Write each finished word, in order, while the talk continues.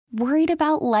Worried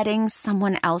about letting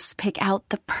someone else pick out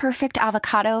the perfect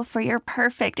avocado for your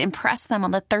perfect impress them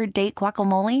on the third date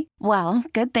guacamole? Well,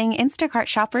 good thing Instacart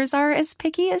shoppers are as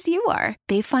picky as you are.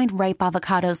 They find ripe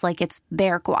avocados like it's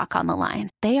their guac on the line.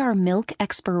 They are milk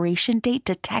expiration date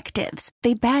detectives.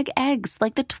 They bag eggs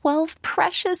like the 12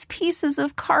 precious pieces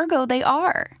of cargo they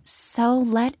are. So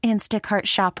let Instacart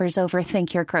shoppers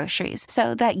overthink your groceries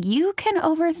so that you can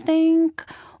overthink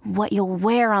what you'll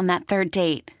wear on that third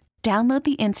date. Download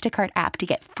the Instacart app to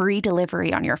get free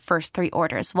delivery on your first 3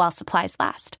 orders while supplies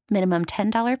last. Minimum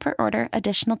 $10 per order.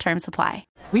 Additional terms apply.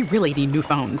 We really need new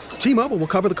phones. T-Mobile will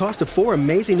cover the cost of 4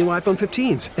 amazing new iPhone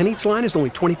 15s, and each line is only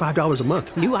 $25 a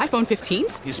month. New iPhone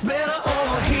 15s? It's better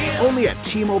over here. Only at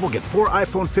T-Mobile, get 4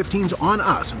 iPhone 15s on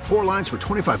us and 4 lines for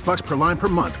 $25 per line per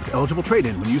month with eligible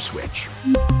trade-in when you switch.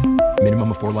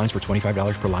 Minimum of 4 lines for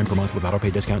 $25 per line per month with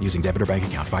autopay discount using debit or bank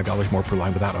account. $5 more per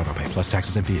line without autopay, plus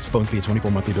taxes and fees. Phone fee at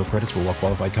 24 monthly bill credits for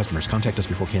well-qualified customers. Contact us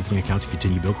before canceling account to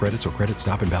continue bill credits or credit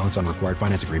stop and balance on required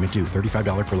finance agreement due.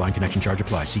 $35 per line connection charge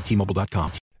applies. See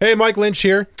T-Mobile.com. Hey, Mike Lynch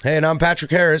here. Hey, and I'm Patrick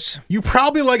Harris. You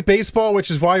probably like baseball, which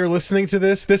is why you're listening to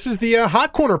this. This is the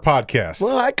Hot Corner podcast.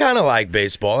 Well, I kind of like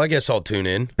baseball. I guess I'll tune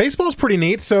in. Baseball's pretty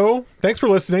neat, so thanks for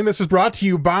listening. This is brought to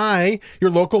you by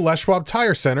your local Les Schwab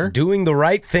Tire Center. Doing the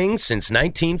right thing since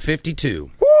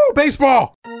 1952. Woo,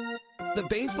 baseball! The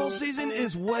baseball season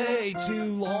is way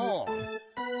too long.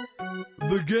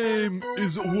 The game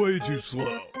is way too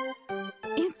slow.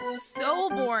 It's so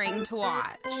boring to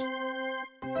watch.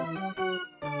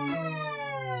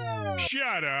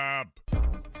 Shut up.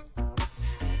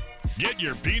 Get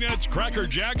your peanuts, Cracker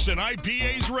Jacks, and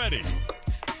IPAs ready.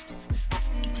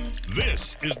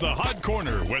 This is the Hot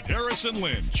Corner with Harrison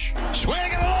Lynch.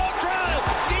 Swinging a long drive,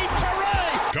 deep to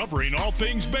right. Covering all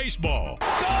things baseball.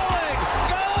 Going.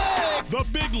 The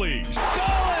big leagues.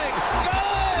 Going.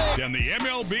 And the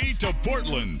MLB to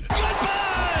Portland. Goodbye.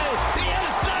 He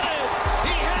has done it.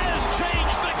 He has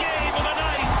changed the game of the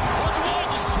night with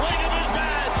one swing of his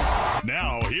bat.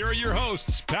 Now, here are your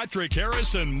hosts, Patrick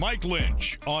Harris and Mike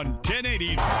Lynch on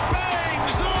 1080.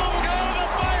 Bang, zoom, go the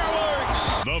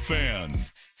fireworks. The Fan.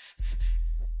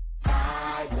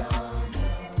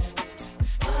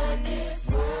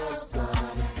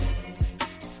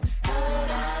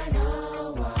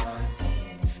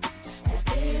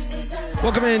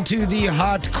 Welcome into the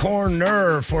Hot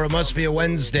Corner for It Must Be a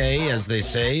Wednesday. As they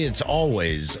say, it's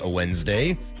always a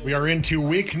Wednesday. We are into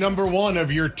week number 1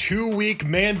 of your 2-week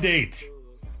mandate.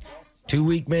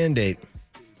 2-week mandate.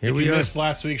 Here we If you are. missed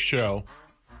last week's show,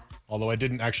 although I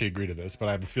didn't actually agree to this, but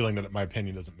I have a feeling that my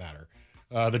opinion doesn't matter.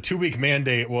 The 2-week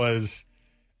mandate was,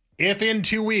 if in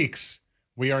 2 weeks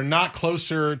we are not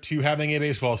closer to having a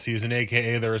baseball season,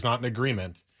 a.k.a. there is not an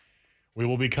agreement, we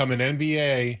will become an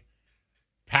NBA,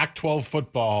 Pac-12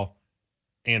 football,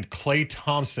 and Klay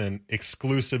Thompson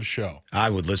exclusive show. I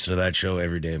would listen to that show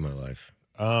every day of my life.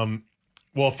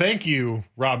 Well, thank you,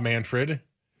 Rob Manfred,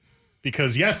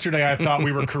 because yesterday I thought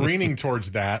we were careening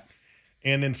towards that,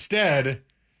 and instead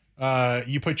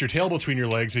you put your tail between your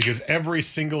legs because every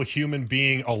single human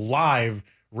being alive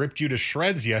ripped you to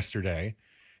shreds yesterday,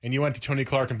 and you went to Tony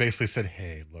Clark and basically said,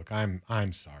 "Hey, look,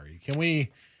 I'm sorry. Can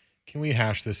we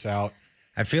hash this out?"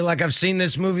 I feel like I've seen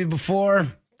this movie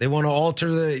before. They want to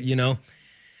alter the,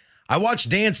 I watched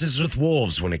Dances with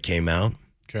Wolves when it came out.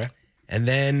 Okay. And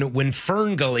then when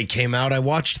Fern Gully came out, I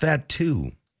watched that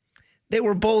too. They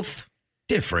were both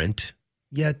different,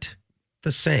 yet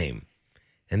the same.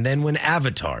 And then when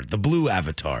Avatar, the blue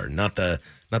Avatar, not the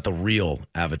real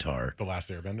Avatar. The Last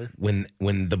Airbender.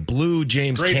 When the blue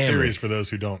James Great Cameron. series for those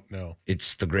who don't know.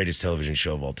 It's the greatest television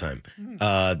show of all time.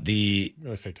 I'm going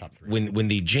to say top 3. When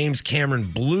the James Cameron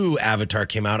blue Avatar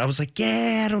came out, I was like,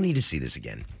 yeah, I don't need to see this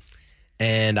again.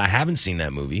 And I haven't seen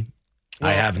that movie.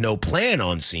 I have no plan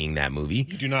on seeing that movie.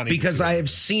 You do not need because to see I that have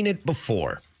seen it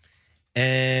before.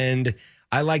 And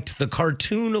I liked the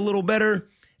cartoon a little better,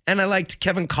 and I liked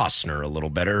Kevin Costner a little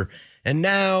better. And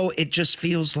now it just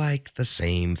feels like the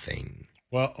same thing.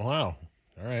 Well, wow.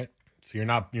 All right. So you're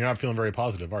not feeling very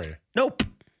positive, are you? Nope.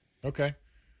 Okay.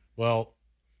 Well,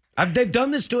 they've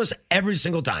done this to us every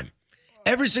single time.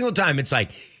 Every single time. It's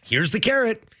like, here's the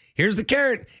carrot. Here's the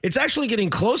carrot. It's actually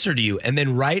getting closer to you. And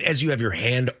then right as you have your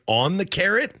hand on the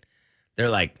carrot, they're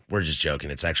like, we're just joking.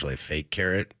 It's actually a fake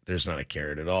carrot. There's not a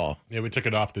carrot at all. yeah, we took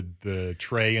it off the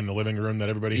tray in the living room that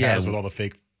everybody has with all the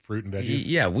fake fruit and veggies.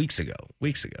 Yeah, weeks ago,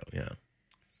 yeah.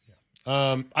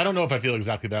 I don't know if I feel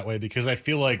exactly that way because I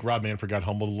feel like Rob Manfred got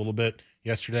humbled a little bit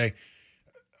yesterday.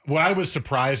 What I was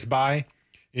surprised by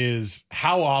is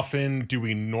how often do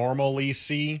we normally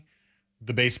see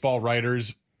the baseball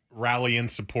writers rally in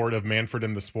support of Manfred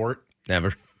in the sport?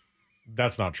 Never.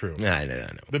 That's not true. I know.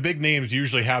 The big names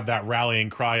usually have that rallying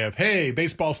cry of, hey,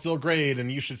 baseball's still great,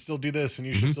 and you should still do this, and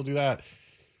you should still do that.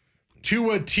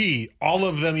 To a T, all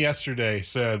of them yesterday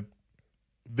said,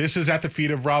 this is at the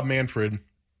feet of Rob Manfred.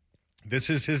 This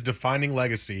is his defining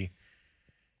legacy.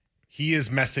 He is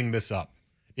messing this up.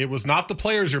 It was not the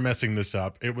players are messing this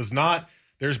up. It was not,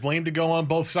 there's blame to go on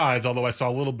both sides, although I saw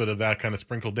a little bit of that kind of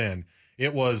sprinkled in.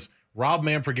 It was, Rob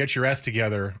Manfred, get your ass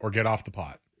together or get off the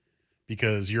pot,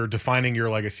 because you're defining your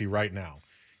legacy right now.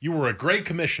 You were a great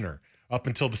commissioner up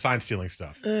until the sign stealing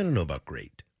stuff. I don't know about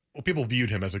great. Well, people viewed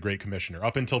him as a great commissioner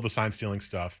up until the sign stealing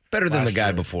stuff. Better than the guy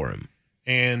year. before him.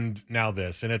 And now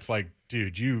this. And it's like,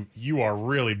 dude, you are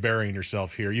really burying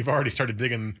yourself here. You've already started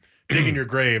digging your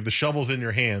grave. The shovel's in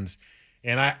your hands.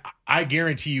 And I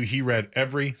guarantee you he read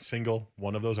every single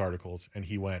one of those articles and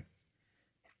he went,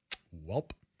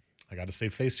 welp, I got to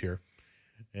save face here.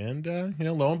 And,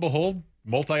 lo and behold,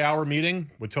 multi-hour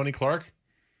meeting with Tony Clark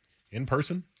in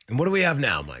person. And what do we have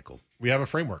now, Michael? We have a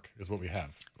framework is what we have.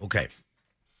 Okay.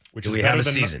 Which do is we have better a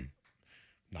than season?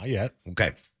 Not yet.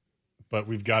 Okay. But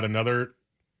we've got another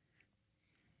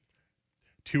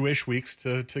 2-ish weeks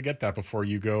to get that before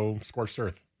you go scorched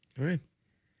earth. All right.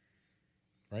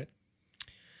 Right?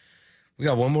 We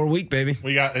got one more week, baby.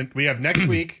 We have next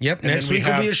week. Yep, next week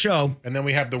will be a show. And then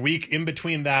we have the week in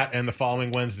between that and the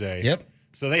following Wednesday. Yep.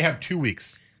 So they have 2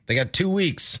 weeks. They got 2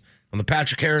 weeks. And the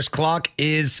Patrick Harris clock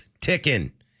is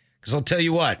ticking. Because I'll tell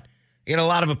you what, I got a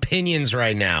lot of opinions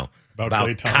right now about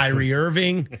Klay Thompson. Kyrie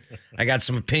Irving. I got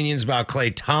some opinions about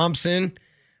Klay Thompson.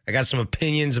 I got some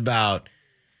opinions about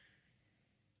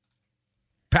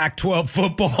Pac-12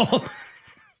 football.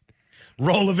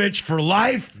 Rolovich for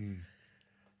life.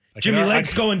 Jimmy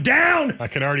Lake's going down. I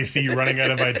can already see you running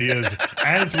out of ideas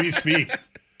as we speak.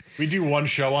 We do one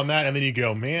show on that, and then you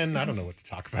go, man, I don't know what to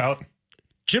talk about.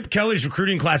 Chip Kelly's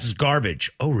recruiting class is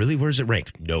garbage. Oh, really? Where's it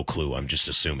ranked? No clue. I'm just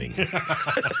assuming.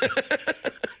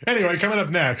 Anyway, coming up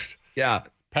next. Yeah.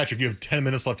 Patrick, you have 10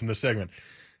 minutes left in this segment.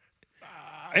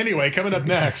 Anyway, coming up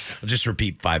next. I'll just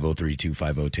repeat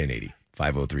 503-250-1080.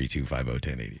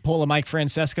 503-250-1080. Pull a Mike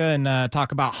Francesca and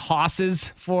talk about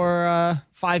hosses for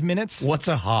 5 minutes. What's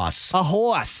a hoss? A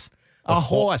horse. A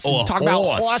horse. Oh, Talk about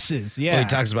horses. Yeah. Oh, he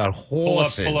talks about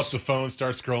horses. Pull up the phone,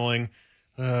 start scrolling.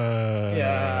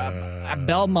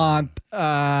 Belmont.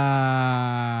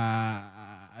 I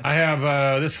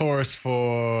have this horse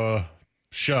for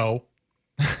show.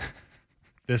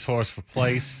 This horse for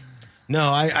place.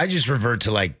 No, I just revert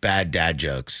to like bad dad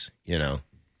jokes,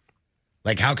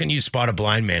 Like, how can you spot a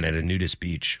blind man at a nudist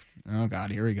beach? Oh,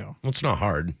 God, here we go. Well, it's not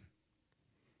hard.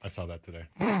 I saw that today.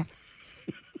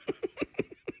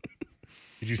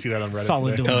 Did you see that on Reddit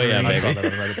Solid today? delivery. Oh, yeah, I saw baby. that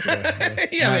on Reddit today.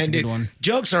 Yeah, That's man, a good dude. one.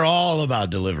 Jokes are all about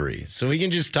delivery. So we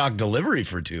can just talk delivery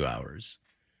for 2 hours.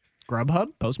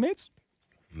 Grubhub? Postmates?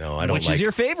 No, I don't Which like. is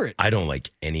your favorite? I don't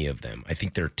like any of them. I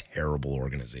think they're terrible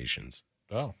organizations.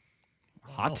 Oh.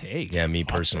 Hot take. Yeah, me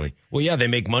personally. Well, yeah, they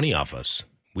make money off us.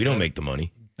 We don't make the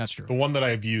money. That's true. The one that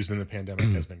I've used in the pandemic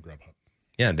has been Grubhub.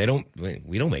 Yeah, they don't.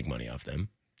 We don't make money off them.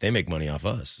 They make money off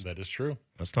us. That is true.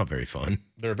 That's not very fun.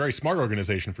 They're a very smart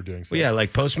organization for doing so. Well, yeah,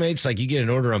 like Postmates, like you get an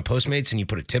order on Postmates and you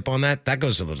put a tip on that. That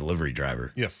goes to the delivery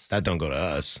driver. Yes. That don't go to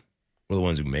us. We're the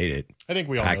ones who made it. I think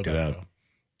we all Packed know it that, up. though.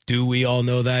 Do we all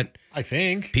know that? I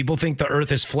think. People think the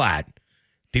earth is flat.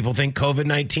 People think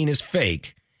COVID-19 is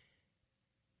fake.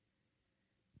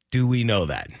 Do we know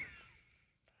that?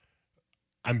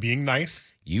 I'm being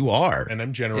nice. You are. And I'm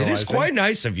It generalizing. is quite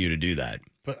nice of you to do that.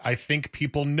 But I think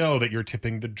people know that you're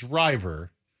tipping the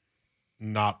driver,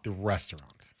 not the restaurant.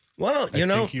 Well, I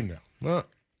think you know. Well,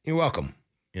 you're welcome.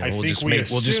 I we'll think just we make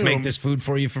we'll just make assume- this food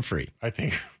for you for free. I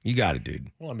think. You got it,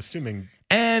 dude. Well, I'm assuming.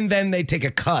 And then they take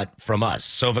a cut from us.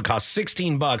 So if it costs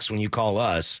 $16 when you call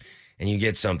us and you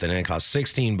get something and it costs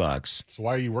 $16, So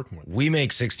why are you working with? we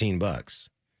make $16.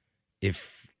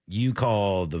 If you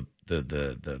call the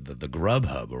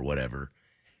Grubhub or whatever,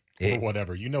 Or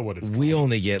whatever. You know what it's we called.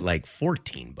 only get like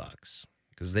 $14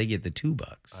 because they get the $2.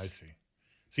 I see.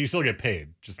 So you still get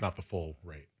paid, just not the full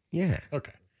rate. Yeah.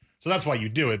 Okay. So that's why you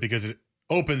do it, because it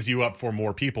opens you up for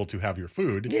more people to have your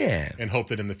food. Yeah. And hope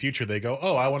that in the future they go,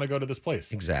 oh, I want to go to this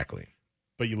place. Exactly.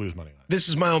 But you lose money on it. This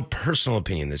is my own personal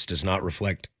opinion. This does not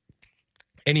reflect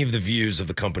any of the views of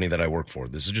the company that I work for.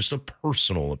 This is just a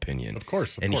personal opinion. Of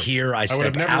course. And here I would step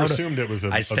have never out. assumed it was a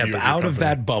I a step view of your out of company.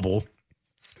 that bubble,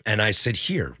 and I sit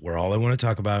here where all I want to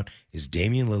talk about is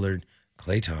Damian Lillard,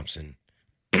 Klay Thompson,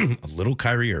 a little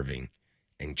Kyrie Irving,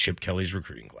 and Chip Kelly's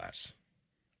recruiting class.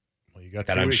 Well, you got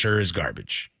That 2 I'm weeks. sure is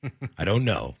garbage. I don't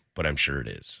know, but I'm sure it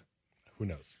is. Who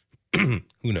knows? Who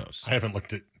knows? I haven't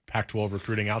looked at Pac-12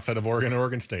 recruiting outside of Oregon and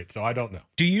Oregon State, so I don't know.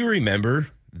 Do you remember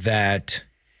that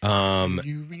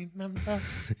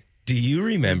do you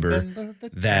remember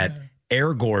that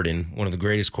Aaron Gordon, one of the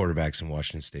greatest quarterbacks in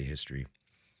Washington State history,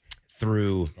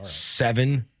 threw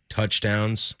 7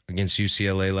 touchdowns against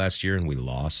UCLA last year and we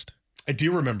lost? I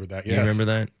do remember that. Yes. You remember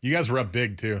that? You guys were up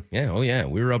big too. Yeah. Oh yeah.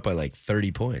 We were up by like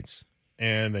 30 points.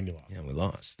 And then you lost. Yeah, we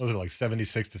lost. Was it like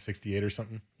 76-68 or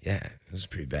something? Yeah, it was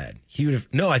pretty bad.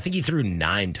 I think he threw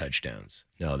 9 touchdowns.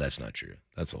 No, that's not true.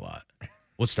 That's a lot.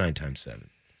 What's 9 times 7?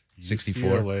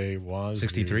 64? UCLA was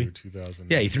 63?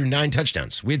 2000. Yeah, he threw 9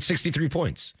 touchdowns. We had 63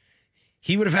 points.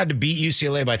 He would have had to beat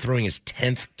UCLA by throwing his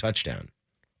 10th touchdown.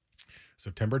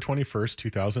 September 21st,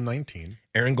 2019.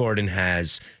 Aaron Gordon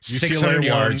has 600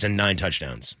 yards and 9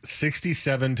 touchdowns.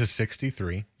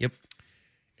 67-63. Yep.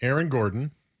 Aaron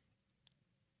Gordon.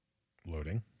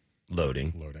 Loading.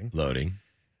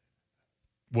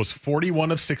 Was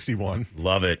 41 of 61.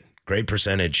 Love it. Great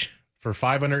percentage. For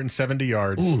 570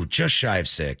 yards. Ooh, just shy of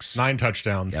 6. 9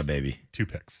 touchdowns. Yeah, baby. 2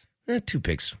 picks. 2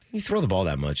 picks. You throw the ball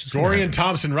that much. Dorian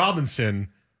Thompson-Robinson,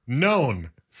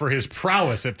 known for his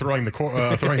prowess at throwing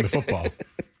the football.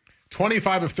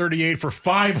 25 of 38 for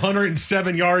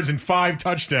 507 yards and 5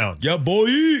 touchdowns. Yeah,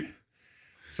 boy.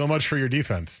 So much for your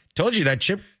defense. Told you that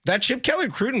Chip Kelly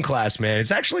recruiting class, man.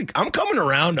 It's actually, I'm coming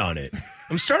around on it.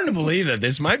 I'm starting to believe that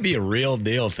this might be a real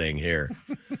deal thing here.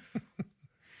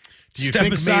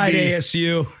 Step aside,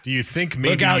 ASU. Do you think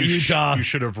maybe look out, Utah? You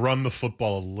should have run the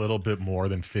football a little bit more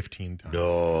than 15 times?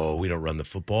 No, we don't run the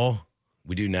football.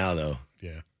 We do now, though.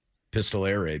 Yeah. Pistol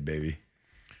air raid, baby.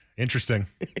 Interesting.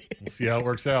 We'll see how it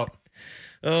works out.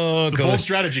 Oh, it's a bold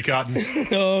strategy, Cotton.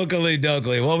 Oh,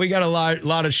 Dokley. Well, we got a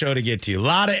lot of show to get to. A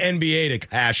lot of NBA to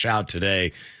cash out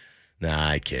today. Nah,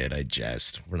 I kid. I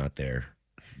jest. We're not there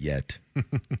yet.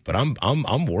 But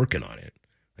I'm working on it.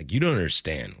 Like, you don't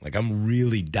understand. Like, I'm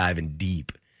really diving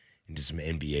deep into some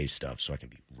NBA stuff so I can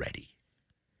be ready.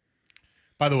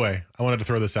 By the way, I wanted to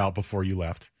throw this out before you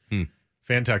left.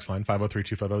 Fan text line,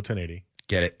 503-250-1080.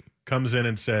 Get it. Comes in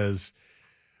and says,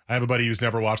 I have a buddy who's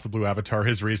never watched The Blue Avatar.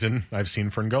 His reason, I've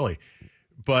seen Ferngully.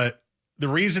 But the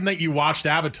reason that you watched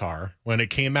Avatar when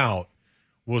it came out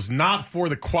was not for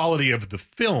the quality of the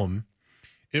film.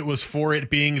 It was for it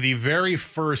being the very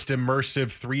first immersive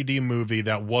 3D movie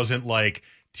that wasn't like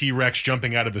T-Rex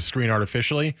jumping out of the screen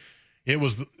artificially.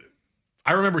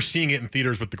 I remember seeing it in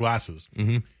theaters with the glasses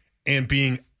and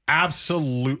being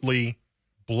absolutely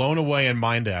blown away and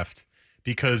mind-effed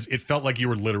because it felt like you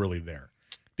were literally there.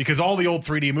 Because all the old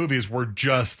 3D movies were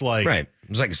just like... Right. It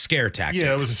was like a scare tactic.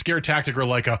 Yeah, it was a scare tactic or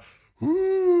like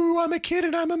ooh, I'm a kid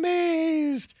and I'm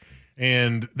amazed.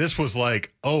 And this was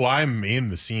like, oh, I'm in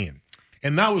the scene.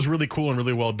 And that was really cool and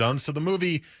really well done. So the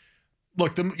movie...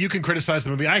 Look, you can criticize the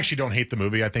movie. I actually don't hate the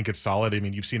movie. I think it's solid. I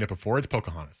mean, you've seen it before. It's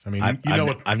Pocahontas. I mean,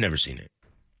 I've never seen it.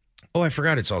 Oh, I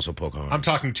forgot it's also Pocahontas. I'm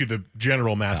talking to the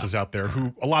general masses out there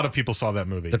who a lot of people saw that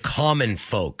movie. The common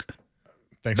folk.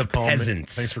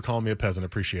 Peasants. Thanks for calling me a peasant.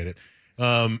 Appreciate it.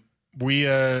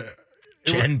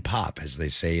 Gen Pop, as they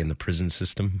say in the prison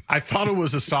system. I thought it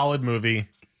was a solid movie,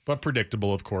 but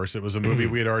predictable, of course. It was a movie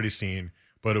we had already seen,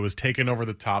 but it was taken over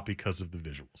the top because of the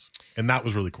visuals. And that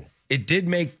was really cool. It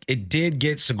did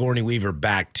get Sigourney Weaver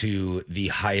back to the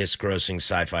highest grossing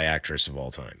sci-fi actress of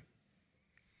all time.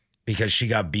 Because she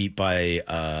got beat by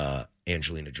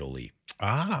Angelina Jolie.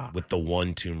 With the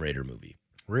one Tomb Raider movie.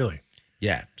 Really?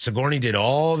 Yeah. Sigourney did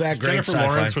all that great Jennifer sci-fi.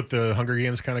 Lawrence with the Hunger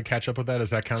Games kind of catch up with that?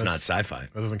 Is that kind It's of... not sci-fi.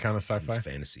 That doesn't count as sci-fi? It's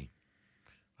fantasy.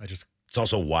 It's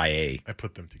also YA. I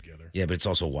put them together. Yeah, but it's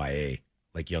also YA,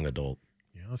 like young adult.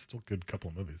 Yeah, that's still a good couple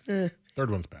of movies. Third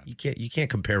one's bad. You can't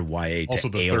compare YA also,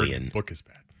 to the Alien. Third book is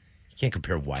bad. You can't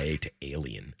compare YA to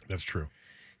Alien. That's true.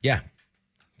 Yeah.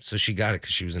 So she got it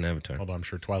because she was an Avatar. Although I'm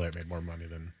sure Twilight made more money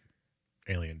than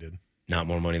Alien did. Not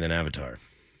more money than Avatar.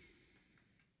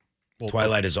 Well,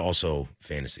 Twilight is also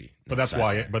fantasy. But that's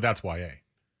YA. But that's YA.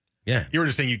 Yeah. You were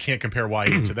just saying you can't compare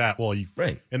YA to that. Well,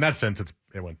 right. In that sense, it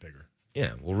went bigger.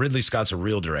 Yeah. Well, Ridley Scott's a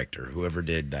real director. Whoever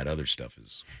did that other stuff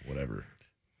is whatever.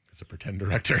 It's a pretend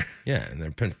director. Yeah, and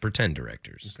they're pretend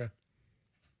directors. Okay.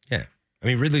 Yeah. I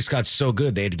mean, Ridley Scott's so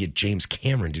good, they had to get James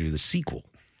Cameron to do the sequel.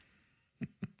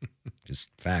 Just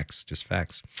facts.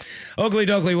 Oakley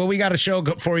Dokley, well, we got a show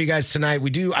for you guys tonight.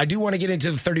 I do want to get into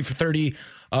the 30 for 30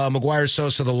 McGuire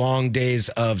Sosa, the long days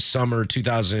of summer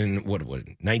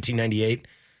 1998.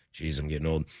 Jeez, I'm getting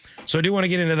old. So I do want to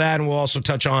get into that, and we'll also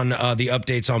touch on the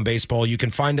updates on baseball. You can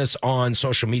find us on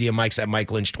social media. Mike's at Mike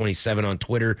Lynch27 on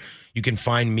Twitter. You can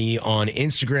find me on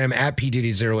Instagram at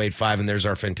PDiddy085, and there's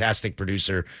our fantastic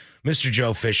producer, Mr.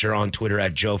 Joe Fisher, on Twitter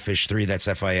at JoeFish3. That's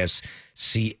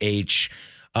FISCH.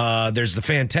 There's the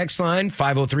fan text line,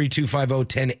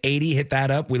 503-250-1080. Hit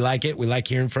that up. We like it. We like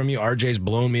hearing from you. RJ's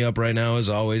blowing me up right now, as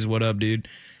always. What up, dude?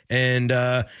 And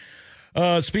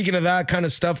speaking of that kind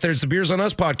of stuff, there's the Beers on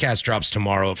Us podcast drops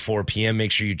tomorrow at 4 p.m.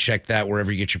 Make sure you check that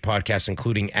wherever you get your podcasts,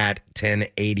 including at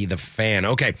 1080 The Fan.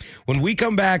 Okay, when we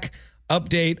come back,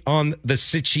 update on the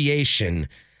situation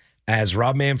as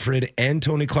Rob Manfred and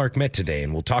Tony Clark met today,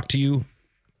 and we'll talk to you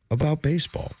about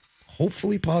baseball.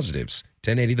 Hopefully positives.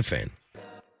 1080 The Fan.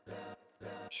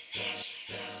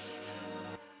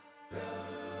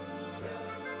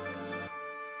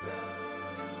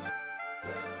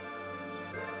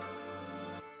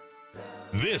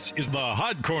 This is the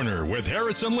Hot Corner with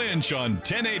Harrison Lynch on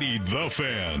 1080 The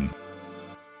Fan.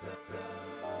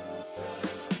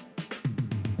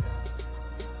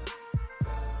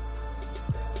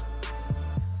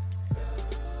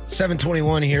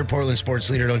 .721 here, Portland Sports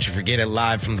Leader. Don't you forget it,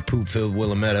 live from the poop-filled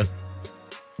Willamette.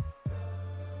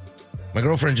 My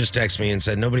girlfriend just texted me and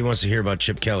said nobody wants to hear about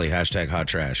Chip Kelly, hashtag hot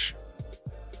trash.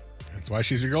 That's why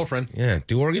she's your girlfriend. Yeah.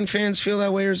 Do Oregon fans feel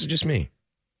that way, or is it just me?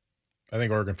 I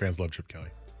think Oregon fans love Chip Kelly.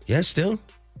 Yeah, still?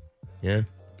 Yeah.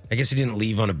 I guess he didn't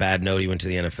leave on a bad note. He went to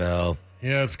the NFL.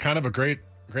 Yeah, it's kind of a great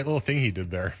little thing he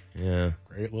did there. Yeah.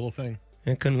 Great little thing.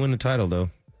 Yeah, couldn't win a title, though.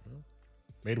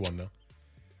 Made one, though.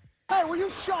 Hey, will you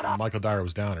shut up? Michael Dyer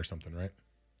was down or something, right?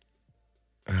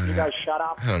 You guys shut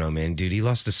up. I don't know, man. Dude, he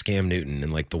lost to Scam Newton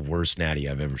in, like, the worst natty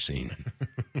I've ever seen.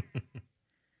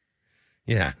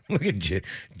 Yeah. Look at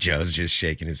Joe's just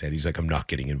shaking his head. He's like, I'm not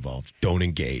getting involved. Don't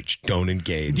engage. Don't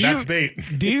engage. That's bait.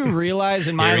 Do you realize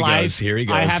in my life Here he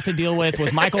goes. I have to deal with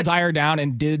was Michael Dyer down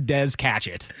and did Dez catch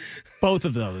it? Both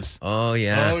of those. Oh,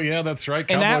 yeah. Oh, yeah, that's right.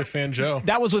 And Cowboy fan Joe.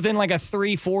 That was within like a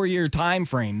 3-4 year time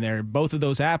frame there, both of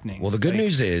those happening. Well, the good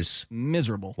news is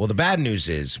miserable. Well, the bad news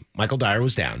is Michael Dyer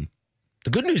was down.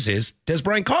 The good news is Des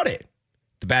Bryant caught it.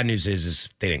 The bad news is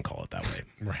they didn't call it that way.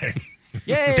 Right.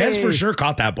 Yay. Des for sure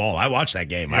caught that ball. I watched that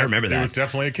game. I remember that. It was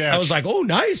definitely a catch. I was like, oh,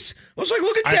 nice. I was like,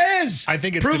 look at Des. I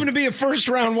think it's proven to be a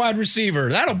first-round wide receiver.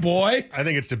 That'll boy. I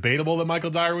think it's debatable that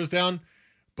Michael Dyer was down,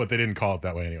 but they didn't call it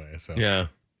that way anyway. So yeah.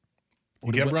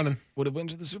 He kept running. Would have went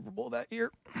to the Super Bowl that year.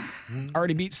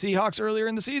 Already beat Seahawks earlier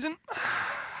in the season.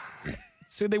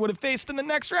 So they would have faced in the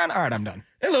next round. All right, I'm done.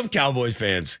 I love Cowboys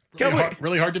fans.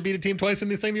 Really hard to beat a team twice in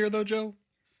the same year, though, Joe?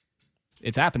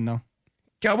 It's happened, though.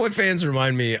 Cowboy fans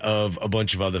remind me of a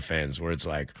bunch of other fans where it's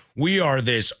like, we are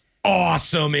this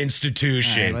awesome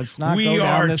institution. Right, let's not we go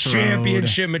down are this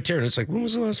championship material. It's like, when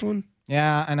was the last one?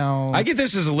 Yeah, I know. I get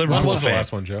this as a Liverpool fan. When was the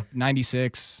last one, Joe?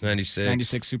 96.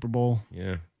 96 Super Bowl.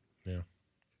 Yeah.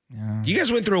 Yeah. You guys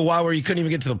went through a while where you couldn't even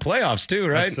get to the playoffs, too,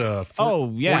 right? That's,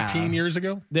 14 years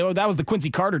ago? That was the Quincy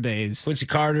Carter days. Quincy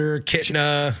Carter,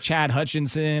 Kitna. Chad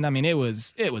Hutchinson. I mean, it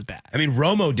was bad. I mean,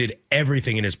 Romo did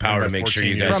everything in his power to make sure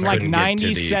you guys from like couldn't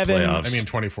 97, get to the playoffs. I mean,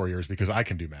 24 years because I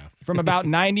can do math. From about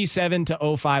 97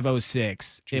 to 05,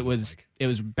 06, it was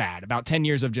bad. About 10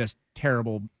 years of just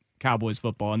terrible Cowboys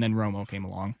football, and then Romo came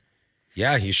along.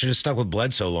 Yeah, you should have stuck with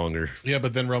Bledsoe longer. Yeah,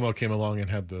 but then Romo came along and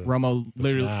had the Romo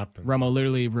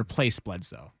literally replaced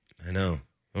Bledsoe. I know.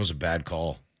 That was a bad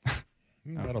call. I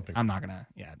don't think I'm not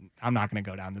gonna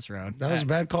go down this road. That was a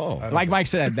bad call. Like Mike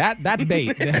said, that's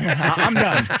bait. I'm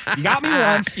done. You got me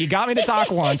once. You got me to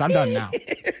talk once. I'm done now.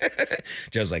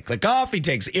 Joe's like, click off. He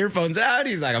takes earphones out.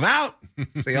 He's like, I'm out.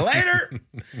 See you later.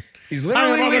 He's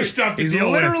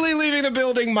literally leaving the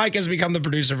building. Mike has become the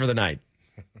producer for the night.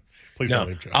 Please don't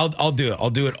leave, Joe. I'll do it. I'll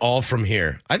do it all from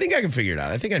here. I think I can figure it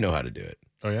out. I think I know how to do it.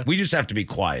 Oh, yeah? We just have to be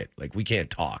quiet. Like, we can't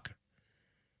talk.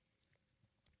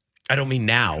 I don't mean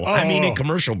now. I mean in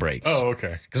commercial breaks. Oh,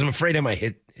 okay. Because I'm afraid I might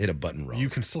hit a button wrong. You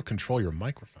can still control your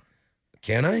microphone.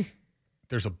 Can I?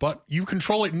 There's a button. You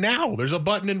control it now. There's a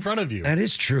button in front of you. That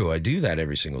is true. I do that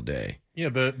every single day. Yeah,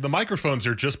 the microphones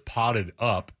are just potted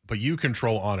up, but you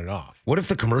control on and off. What if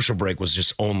the commercial break was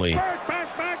just only...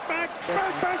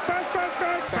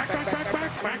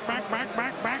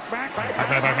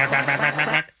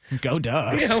 Go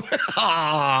Ducks.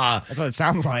 That's what it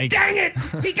sounds like. Dang it!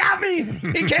 He got me!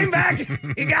 He came back!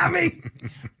 He got me!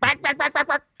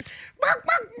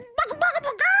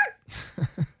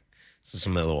 This is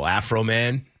some little Afro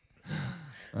Man.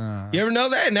 You ever know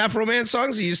that in Afro Man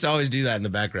songs? He used to always do that in the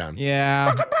background.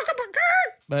 Yeah.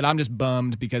 But I'm just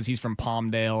bummed because he's from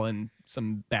Palmdale and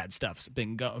some bad stuff's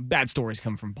been bad stories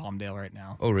come from Palmdale right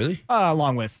now. Oh, really?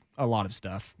 Along with a lot of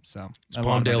stuff. So is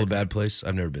Palmdale a bad place?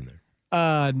 I've never been there.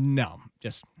 No,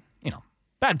 just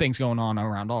bad things going on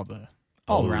around all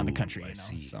around the country.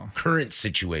 See. So Current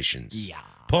situations. Yeah.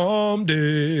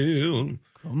 Palmdale,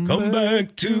 come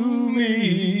back to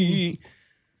me,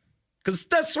 'cause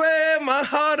that's where my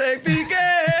heartache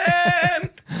began.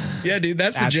 Yeah, dude,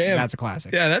 that's the jam. That's a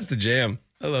classic. Yeah, that's the jam.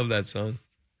 I love that song.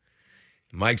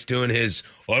 Mike's doing his,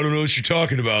 I don't know what you're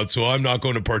talking about, so I'm not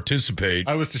going to participate.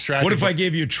 I was distracted. What if I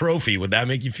gave you a trophy? Would that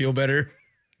make you feel better?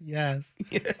 Yes.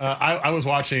 I was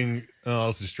watching, I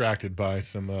was distracted by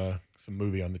some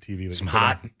movie on the TV. Some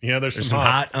hot. Yeah, there's some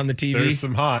hot on the TV. There's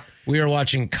some hot. We are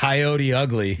watching Coyote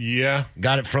Ugly. Yeah.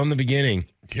 Got it from the beginning.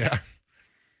 Yeah.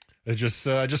 I just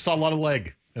saw a lot of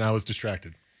leg, and I was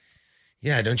distracted.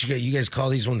 Yeah, don't you guys call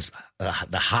these ones the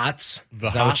hots? The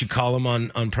Is that what you call them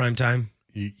on prime time?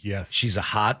 Yes. She's a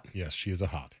hot? Yes, she is a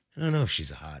hot. I don't know if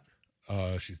she's a hot.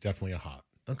 She's definitely a hot.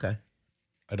 Okay.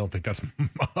 I don't think that's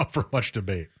up for much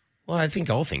debate. Well, I think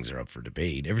all things are up for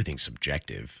debate. Everything's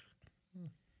subjective.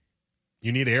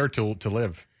 You need air to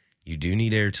live. You do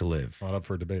need air to live. Not up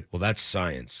for debate. Well, that's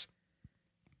science.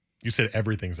 You said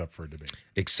everything's up for debate.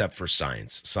 Except for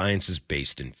science. Science is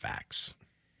based in facts.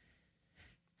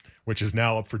 Which is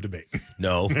now up for debate.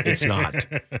 No, it's not.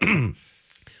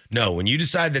 No, when you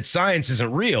decide that science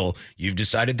isn't real, you've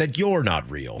decided that you're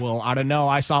not real. Well, I don't know.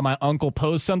 I saw my uncle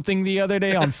post something the other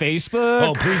day on Facebook.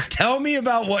 Oh, please tell me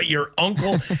about what your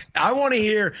uncle... I want to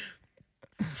hear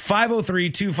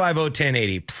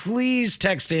 503-250-1080. Please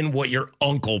text in what your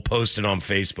uncle posted on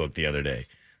Facebook the other day.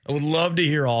 I would love to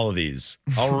hear all of these.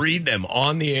 I'll read them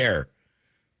on the air.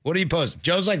 What do you post?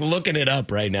 Joe's like looking it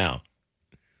up right now.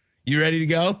 You ready to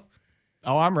go?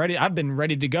 Oh, I'm ready. I've been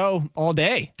ready to go all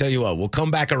day. Tell you what, we'll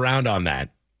come back around on that.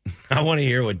 I want to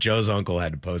hear what Joe's uncle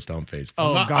had to post on Facebook.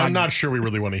 Oh, God. I'm not sure we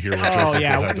really want to hear what Joe's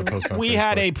uncle had to post on Facebook. We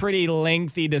had a pretty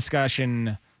lengthy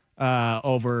discussion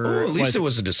over. Oh, at least it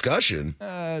was a discussion.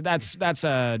 That's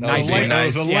a nice way.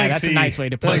 Yeah, that's a nice way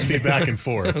to put it. Back and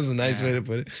forth. That was a nice way to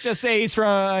put it. Just say he's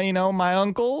from, my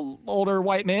uncle, older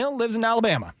white male, lives in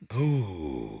Alabama.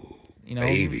 Ooh.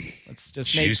 Baby. Let's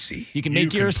just juicy. You can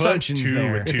make your assumptions two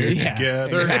there. and two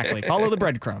together. Exactly. Follow the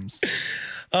breadcrumbs.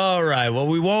 All right. Well,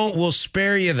 we'll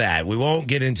spare you that. We won't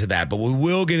get into that, but we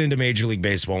will get into Major League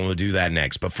Baseball, and we'll do that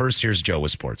next. But first, here's Joe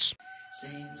with sports.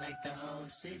 Seem like the whole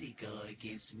city go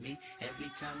against me. Every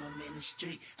time I'm in the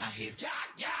street, I hear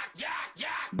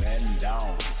Man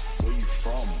down, where you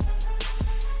from?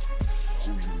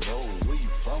 Who you know, where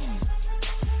you from?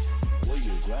 Where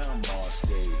your grandma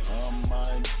stay,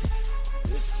 mine?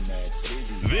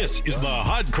 This is the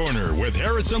Hot Corner with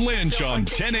Harrison Lynch on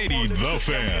 1080 The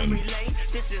Fan.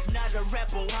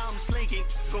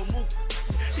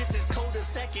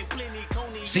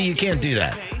 See, you can't do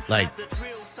that. Like,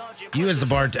 you as the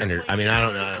bartender, I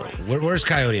don't know. Where's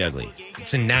Coyote Ugly?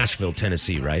 It's in Nashville,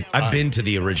 Tennessee, right? I've been to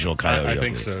the original Coyote Ugly. I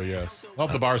think so, yes. Well,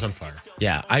 the bar's on fire.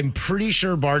 Yeah, I'm pretty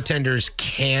sure bartenders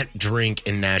can't drink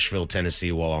in Nashville,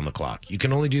 Tennessee while on the clock. You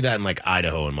can only do that in,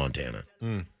 Idaho and Montana.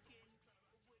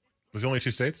 Was it only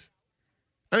 2 states?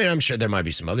 I'm sure there might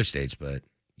be some other states, but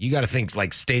you got to think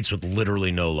states with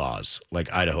literally no laws,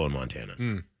 like Idaho and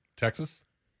Montana. Texas?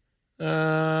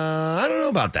 I don't know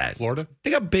about that. Florida? They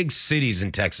got big cities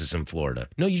in Texas and Florida.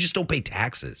 No, you just don't pay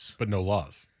taxes. But no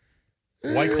laws.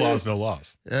 White Claws, no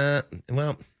laws. Well,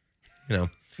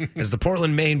 as the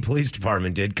Portland, Maine Police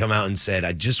Department did come out and said,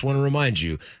 I just want to remind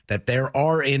you that there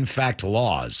are, in fact,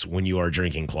 laws when you are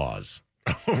drinking claws.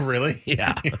 Oh, really?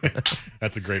 Yeah.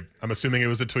 That's a great, I'm assuming it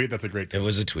was a tweet. That's a great tweet. It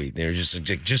was a tweet. They're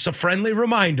just a friendly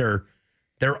reminder.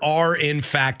 There are, in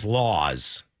fact,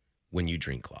 laws when you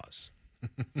drink claws.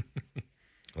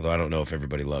 Although I don't know if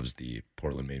everybody loves the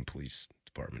Portland, Maine Police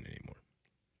Department anymore.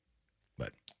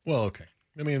 But. Well, okay.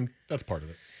 That's part of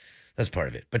it. That's part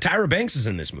of it. But Tyra Banks is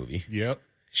in this movie. Yep.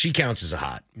 She counts as a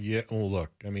hot. Yeah. Oh, look.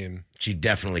 She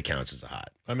definitely counts as a hot.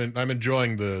 I'm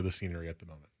enjoying the scenery at the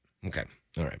moment. Okay.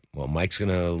 All right. Well, Mike's going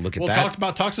to look at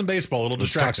that. Talk some baseball. It'll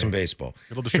distract me. Let's talk some baseball.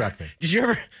 It'll distract me. Did you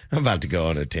ever? I'm about to go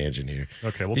on a tangent here.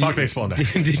 Okay. We'll talk baseball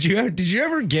next. Did you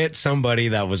ever get somebody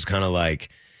that was kind of like,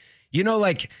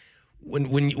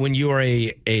 when you are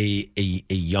a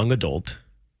young adult,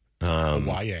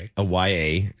 a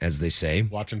YA, as they say,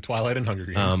 watching Twilight and Hunger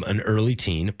Games, an early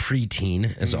teen,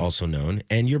 preteen, as also known,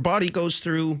 and your body goes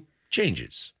through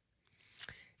changes.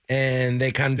 And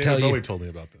they kind of tell you. Bowie told me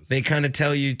about this. They kind of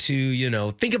tell you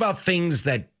to, think about things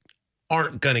that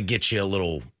aren't going to get you a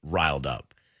little riled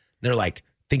up. They're like,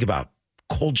 think about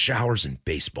cold showers and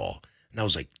baseball. And I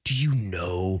was like, do you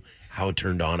know how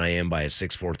turned on I am by a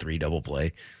 6-4-3 double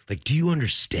play? Like, do you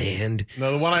understand?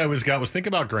 No, the one I always got was think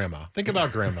about grandma. Think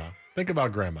about grandma. Think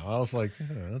about grandma. I was like,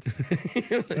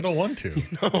 I don't want to.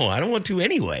 No, I don't want to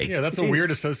anyway. Yeah, that's a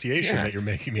weird association that you're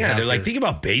making me have. Yeah, they're like, think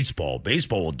about baseball.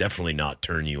 Baseball will definitely not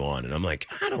turn you on. And I'm like,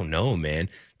 I don't know, man.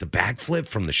 The backflip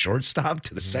from the shortstop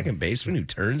to the second baseman who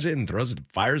turns it and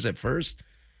fires it first.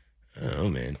 I don't know,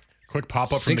 man. Quick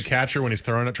pop up from the catcher when he's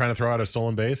trying to throw out a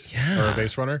stolen base or a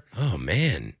base runner. Oh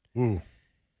man. Ooh.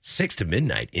 6 to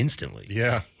midnight instantly.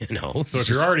 Yeah. You know. So if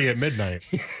you're already at midnight.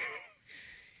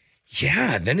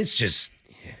 Yeah, then it's just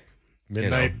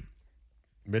midnight.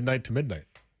 Midnight to midnight.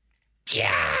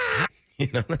 Yeah. You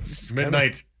know, that's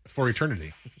midnight for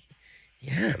eternity.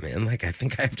 Yeah, man. Like, I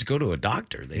think I have to go to a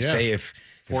doctor. They say if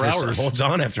 4 this hours holds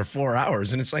on after 4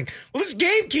 hours, and it's like, well, this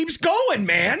game keeps going,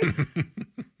 man.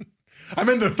 I'm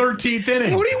in the 13th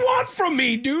inning. What do you want from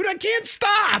me, dude? I can't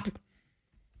stop.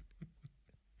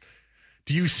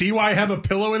 Do you see why I have a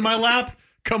pillow in my lap?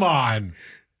 Come on.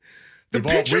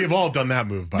 We've all done that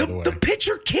move, by the way. The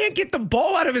pitcher can't get the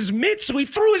ball out of his mitt, so he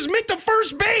threw his mitt to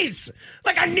first base.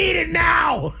 Like, I need it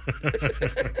now.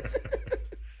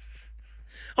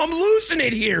 I'm losing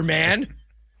it here, man.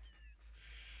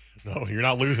 No, you're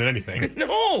not losing anything.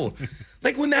 No.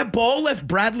 Like, when that ball left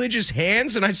Brad Lidge's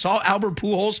hands and I saw Albert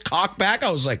Pujols cock back, I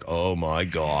was like, oh, my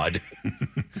God.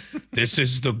 This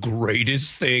is the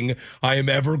greatest thing I am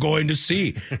ever going to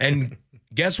see. And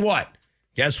guess what?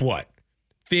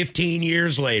 15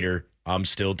 years later, I'm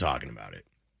still talking about it.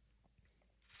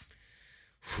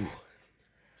 Whew. A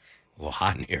little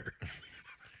hot in here.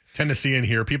 Tennessee in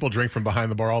here. People drink from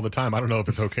behind the bar all the time. I don't know if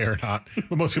it's okay or not,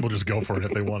 but most people just go for it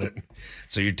if they want it.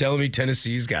 So you're telling me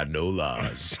Tennessee's got no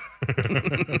laws?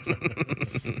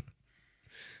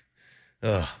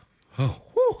 Whew.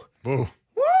 Whoa. Woo!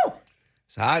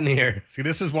 It's hot in here. See,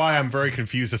 this is why I'm very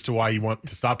confused as to why you want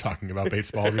to stop talking about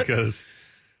baseball because,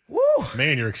 woo,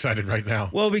 man, you're excited right now.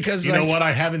 Well, because you know what?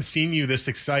 I haven't seen you this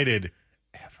excited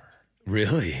ever.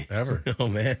 Really? Ever. Oh,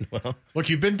 man. Well, look,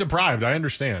 you've been deprived. I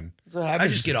understand. I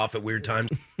just get off at weird times.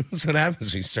 That's what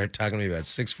happens when you start talking to me about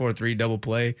 6-4-3 double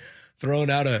play, throwing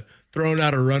out a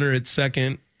runner at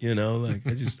second. You know, like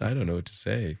I don't know what to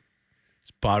say.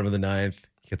 It's bottom of the ninth.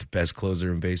 You get the best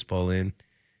closer in baseball in.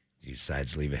 He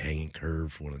decides to leave a hanging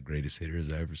curve for one of the greatest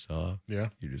hitters I ever saw. Yeah.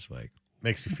 You're just like.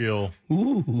 Makes you feel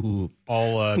ooh,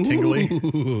 all tingly.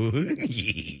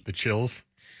 Ooh. The chills.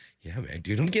 Yeah, man.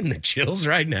 Dude, I'm getting the chills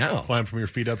right now. Climb from your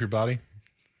feet up your body.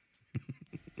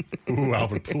 Ooh,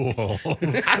 Albert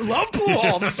Pujols. I love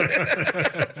Pujols.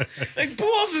 Like,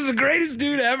 Pujols is the greatest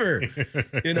dude ever.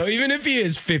 You know, even if he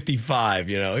is 55,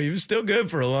 you know, he was still good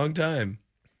for a long time.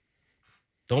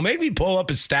 Don't make me pull up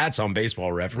his stats on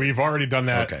Baseball Reference. We've already done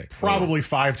that probably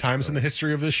 5 times in the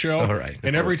history of this show. All right.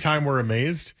 And every time we're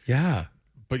amazed. Yeah.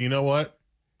 But you know what?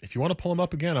 If you want to pull them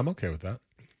up again, I'm okay with that.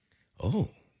 Oh,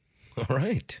 all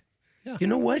right. Yeah. You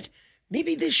know what?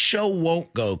 Maybe this show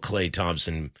won't go Klay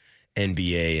Thompson,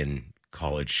 NBA, and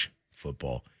college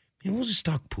football. Maybe we'll just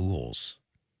talk Pujols.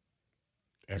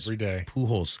 Every day.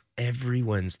 Pujols every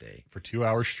Wednesday. For 2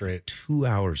 hours straight. 2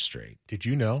 hours straight. Did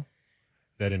you know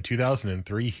that in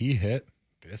 2003 he hit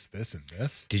this, and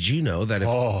this? Did you know that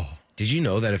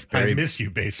if Barry... I miss you,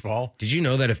 baseball. Did you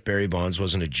know that if Barry Bonds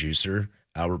wasn't a juicer,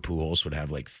 Albert Pujols would have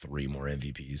like 3 more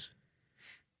MVPs?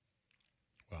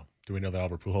 Well, do we know that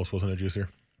Albert Pujols wasn't a juicer?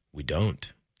 We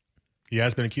don't. He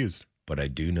has been accused. But I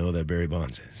do know that Barry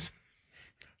Bonds is.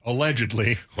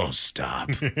 Allegedly. Oh,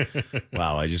 stop.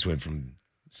 Wow, I just went from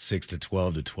 6 to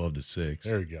 12 to 12 to 6.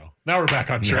 There we go. Now we're back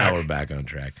on track. Now we're back on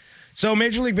track. So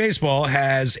Major League Baseball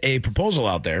has a proposal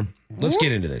out there. Let's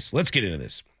get into this.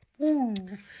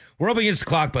 We're up against the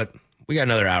clock, but we got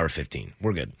another hour 15.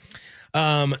 We're good.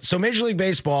 So Major League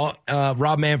Baseball,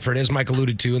 Rob Manfred, as Mike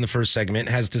alluded to in the first segment,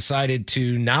 has decided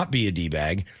to not be a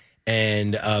D-bag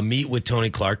and meet with Tony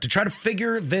Clark to try to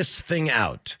figure this thing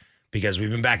out because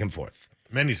we've been back and forth.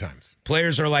 Many times.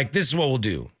 Players are like, this is what we'll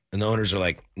do. And the owners are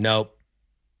like, nope,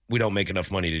 we don't make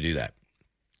enough money to do that.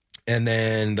 And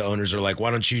then the owners are like,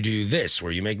 why don't you do this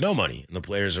where you make no money? And the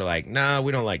players are like, nah,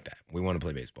 we don't like that. We want to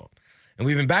play baseball. And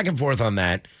we've been back and forth on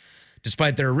that,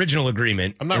 despite their original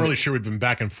agreement. I'm not really sure we've been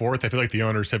back and forth. I feel like the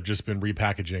owners have just been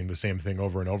repackaging the same thing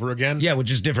over and over again. Yeah, with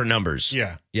just different numbers.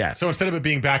 Yeah. Yeah. So instead of it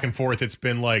being back and forth, it's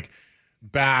been like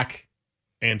back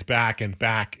and back and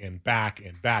back and back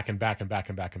and back and back and back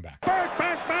and back and back.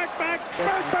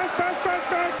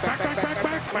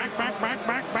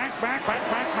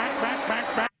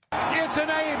 It's an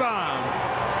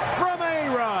A-bomb from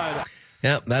A-Rod.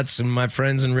 Yep, that's, my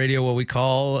friends in radio, what we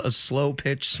call a slow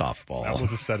pitch softball. That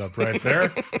was a setup right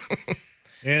there.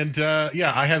 And,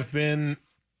 I have been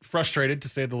frustrated, to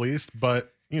say the least,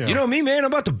 but, You know me, man, I'm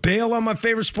about to bail on my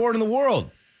favorite sport in the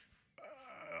world.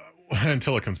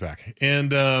 Until it comes back.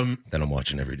 And then I'm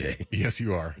watching every day. Yes,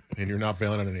 you are. And you're not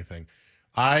bailing on anything.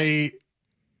 I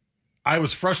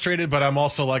was frustrated, but I'm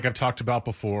also, like I've talked about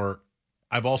before,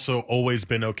 I've also always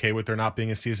been okay with there not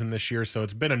being a season this year, so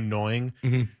it's been annoying.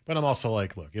 Mm-hmm. But I'm also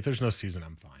like, look, if there's no season,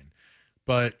 I'm fine.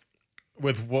 But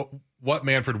with what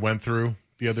Manfred went through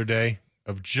the other day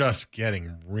of just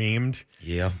getting reamed.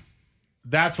 Yeah.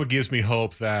 That's what gives me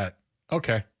hope that,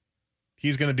 okay,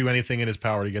 he's going to do anything in his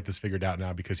power to get this figured out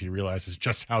now because he realizes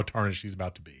just how tarnished he's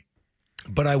about to be.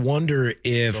 But I wonder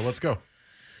if. So let's go.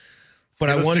 But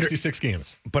I wonder 66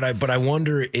 games. But I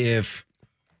wonder if,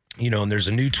 and there's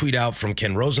a new tweet out from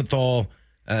Ken Rosenthal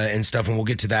and stuff, and we'll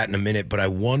get to that in a minute. But I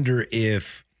wonder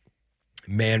if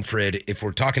Manfred, if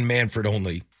we're talking Manfred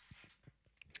only,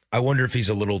 I wonder if he's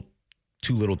a little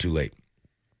too late.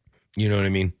 You know what I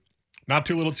mean? Not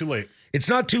too little, too late. It's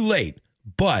not too late,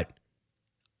 but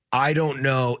I don't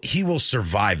know. He will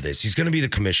survive this. He's going to be the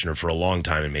commissioner for a long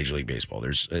time in Major League Baseball.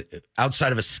 There's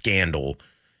outside of a scandal,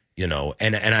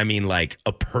 and I mean like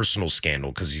a personal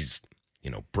scandal because he's,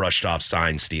 brushed off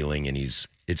sign stealing and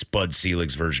it's Bud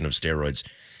Selig's version of steroids.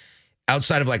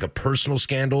 Outside of like a personal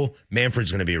scandal,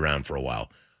 Manfred's going to be around for a while.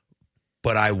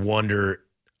 But I wonder,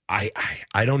 I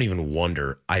don't even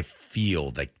wonder. I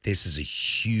feel like this is a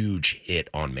huge hit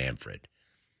on Manfred.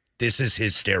 This is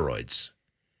his steroids.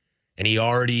 And he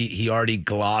already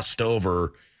glossed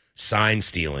over sign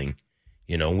stealing.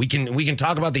 We can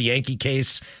talk about the Yankee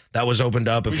case that was opened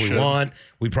up if we want.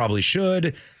 We probably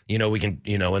should. We can,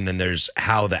 and then there's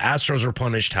how the Astros were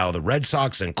punished, how the Red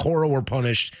Sox and Cora were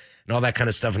punished, and all that kind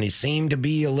of stuff. And he seemed to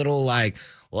be a little like,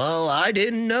 well, I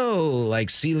didn't know, like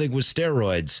Selig was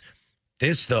steroids.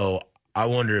 This, though, I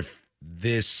wonder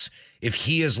if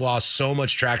he has lost so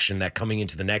much traction that coming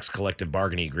into the next collective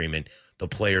bargaining agreement, the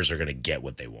players are going to get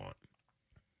what they want.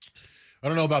 I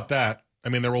don't know about that. I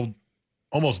mean, there will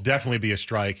almost definitely be a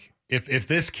strike. If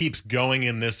this keeps going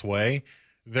in this way,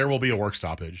 there will be a work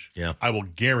stoppage. Yeah. I will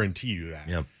guarantee you that.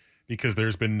 Yeah. Because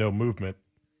there's been no movement.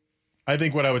 I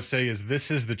think what I would say is this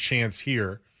is the chance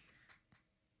here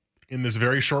in this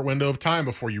very short window of time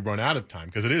before you run out of time,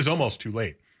 because it is almost too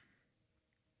late,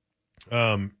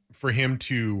 for him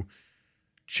to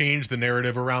change the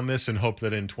narrative around this and hope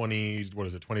that in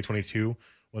 2022,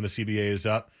 when the CBA is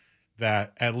up,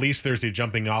 that at least there's a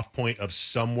jumping off point of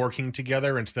some working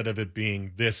together instead of it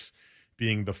being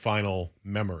the final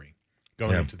memory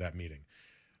going into that meeting.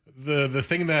 The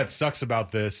thing that sucks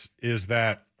about this is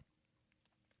that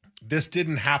this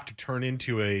didn't have to turn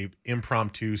into a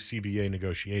impromptu CBA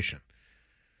negotiation.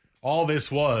 All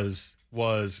this was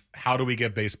how do we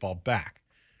get baseball back?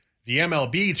 The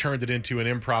MLB turned it into an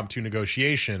impromptu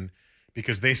negotiation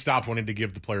because they stopped wanting to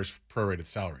give the players prorated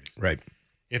salaries. Right.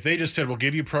 If they just said, we'll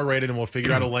give you prorated and we'll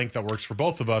figure out a length that works for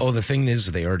both of us. Oh, the thing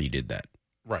is they already did that.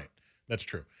 Right. That's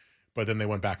true. But then they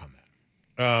went back on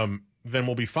that. Then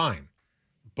we'll be fine.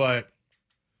 But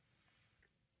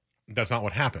that's not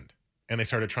what happened. And they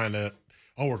started trying to,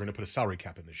 we're going to put a salary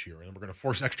cap in this year, and we're going to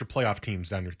force extra playoff teams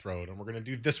down your throat, and we're going to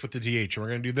do this with the DH, and we're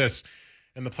going to do this.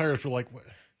 And the players were like, what?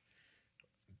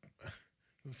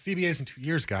 CBA's in 2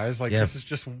 years, guys. This is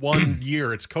just 1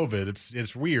 year. It's COVID.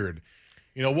 It's weird.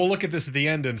 We'll look at this at the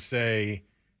end and say,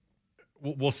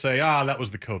 we'll say, that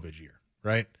was the COVID year,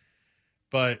 right?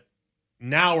 But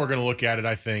now we're going to look at it,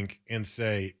 I think, and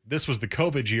say, this was the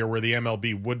COVID year where the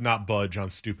MLB would not budge on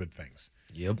stupid things.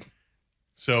 Yep.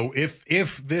 So if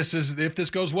this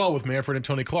goes well with Manfred and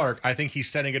Tony Clark, I think he's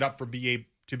setting it up to be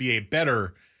a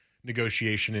better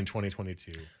negotiation in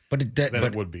 2022 than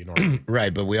it would be normally.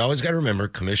 Right, but we always got to remember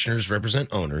commissioners represent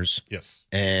owners. Yes.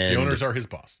 And the owners are his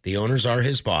boss. The owners are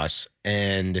his boss.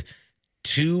 And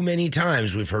too many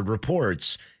times we've heard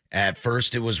reports, at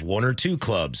first it was 1 or 2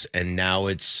 clubs, and now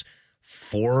it's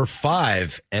 4 or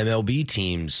 5 MLB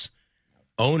teams.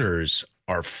 Owners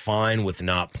are fine with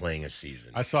not playing a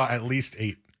season. I saw at least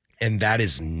 8. And that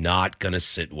is not going to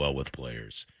sit well with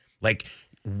players. Like,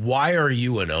 why are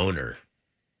you an owner?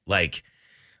 Like,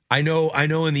 I know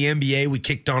in the NBA we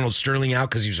kicked Donald Sterling out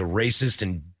because he was a racist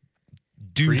and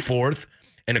fourth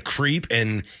and a creep,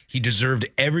 and he deserved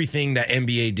everything that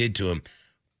NBA did to him.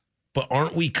 But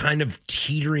aren't we kind of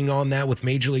teetering on that with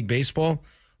Major League Baseball?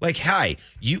 Like, hi,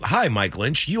 Mike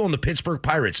Lynch, you own the Pittsburgh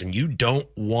Pirates and you don't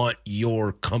want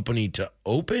your company to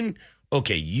open?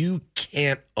 Okay, you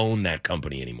can't own that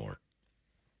company anymore.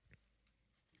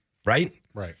 Right?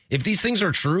 Right. If these things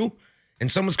are true and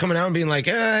someone's coming out and being like,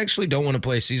 I actually don't want to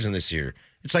play a season this year,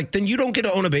 it's like, then you don't get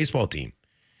to own a baseball team.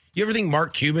 You ever think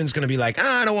Mark Cuban's going to be like,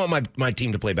 I don't want my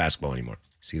team to play basketball anymore?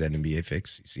 See that NBA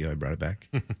fix? You see how I brought it back?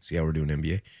 See how we're doing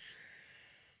NBA?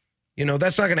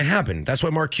 That's not going to happen. That's why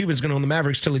Mark Cuban's going to own the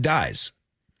Mavericks till he dies.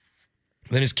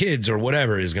 Then his kids or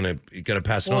whatever is going to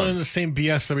pass it on. Well, in the same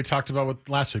BS that we talked about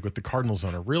last week with the Cardinals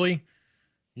owner. Really?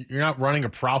 You're not running a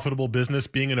profitable business.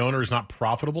 Being an owner is not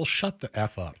profitable? Shut the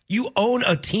F up. You own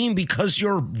a team because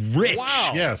you're rich.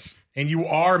 Wow. Yes. And you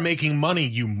are making money,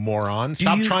 you moron.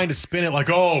 Stop trying to spin it like,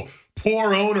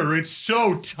 Poor owner. It's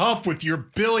so tough with your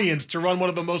billions to run one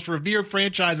of the most revered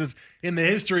franchises in the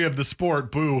history of the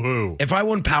sport. Boo-hoo. If I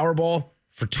won Powerball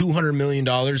for $200 million,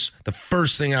 the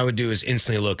first thing I would do is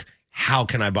instantly look, how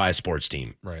can I buy a sports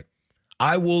team? Right.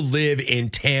 I will live in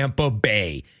Tampa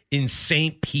Bay, in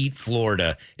St. Pete,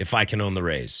 Florida, if I can own the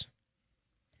Rays.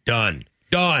 Done.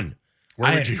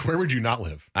 Where would you not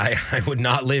live? I would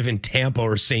not live in Tampa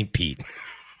or St. Pete.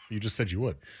 You just said you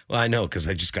would. Well, I know, because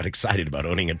I just got excited about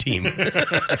owning a team.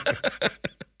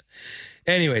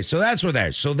 Anyway, so that's what that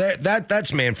is. So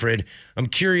that's Manfred. I'm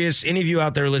curious, any of you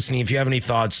out there listening, if you have any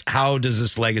thoughts, how does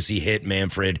this legacy hit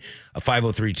Manfred?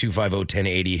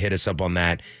 503-250-1080. Hit us up on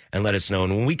that and let us know.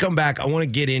 And when we come back, I want to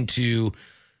get into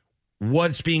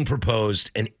what's being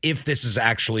proposed and if this is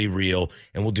actually real.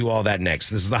 And we'll do all that next.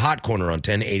 This is the Hot Corner on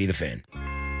 1080 The Fan.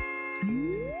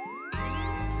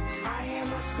 I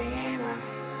am a sinner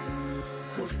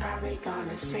who's probably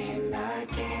gonna sin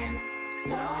again.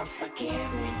 Lord,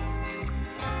 forgive me.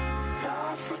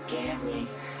 Lord, forgive me.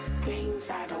 Things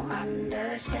I don't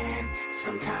understand.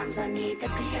 Sometimes I need to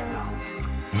be alone.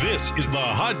 This is the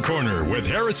Hot Corner with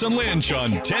Harrison Lynch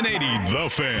on 1080 The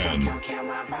Fan. Don't kill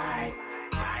my vibe.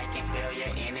 I can feel your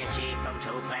energy from 2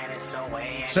 planets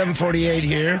away. 748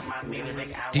 here.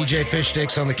 DJ Fish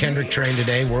Sticks on the Kendrick train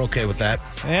today. We're okay with that.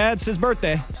 Yeah, it's his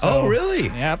birthday. So, oh, really?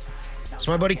 Yep. It's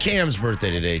my buddy Cam's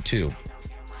birthday today, too.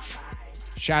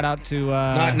 Shout out to...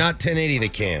 Not 1080 the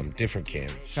Cam. Different Cam.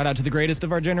 Shout out to the greatest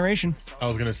of our generation. I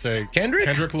was going to say... Kendrick?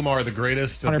 Kendrick Lamar, the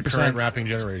greatest of 100%. the current rapping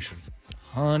generation.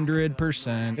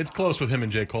 100%. It's close with him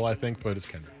and J. Cole, I think, but it's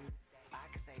Kendrick.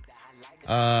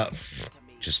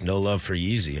 Just no love for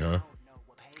Yeezy, huh?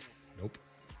 Nope.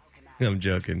 I'm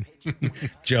joking.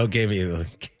 Joe gave me a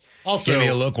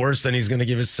look worse than he's going to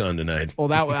give his son tonight.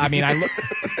 Well,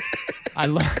 I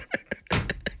look...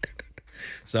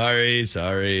 Sorry.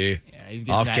 Yeah, he's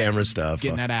getting off-camera stuff.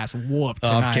 Getting that ass whooped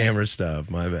tonight. Off-camera stuff.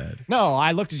 My bad. No,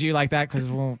 I looked at you like that because,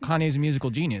 well, Kanye's a musical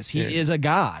genius. He is a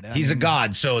god. He's a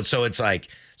god. So it's like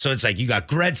you got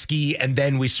Gretzky, and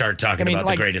then we start talking about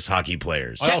the greatest hockey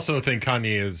players. I also think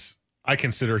Kanye I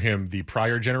consider him the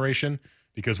prior generation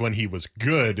because when he was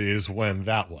good is when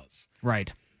that was.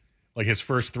 Right. Like his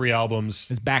first 3 albums.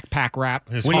 His backpack rap.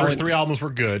 His first 3 albums were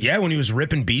good. Yeah, when he was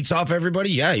ripping beats off everybody,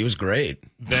 yeah, he was great.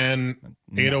 Then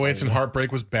 808s and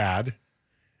Heartbreak was bad.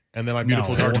 And then My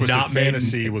Beautiful Dark Twisted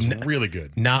Fantasy was really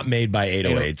good. Not made by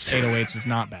 808s. 808s is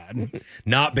not bad.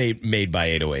 Not made by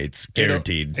 808s.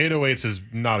 Guaranteed. 808s is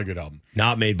not a good album.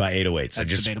 Not made by 808s.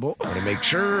 That's debatable. Want to make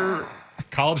sure.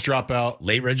 College Dropout,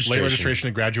 Late Registration,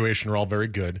 and Graduation are all very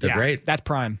good. They're great. That's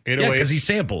prime. 808s, Yeah, because he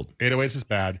sampled. 808s is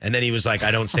bad. And then he was like,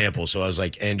 I don't sample. So I was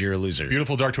like, and you're a loser.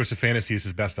 Beautiful Dark Twisted Fantasy is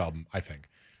his best album, I think.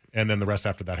 And then the rest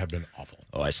after that have been awful.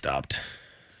 Oh, I stopped.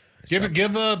 Give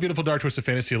Beautiful Dark Twisted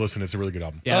Fantasy a listen. It's a really good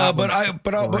album. Yeah, but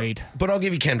great. I'll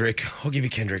give you Kendrick. I'll give you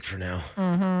Kendrick for now.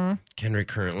 Mm-hmm. Kendrick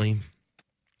currently,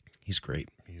 he's great.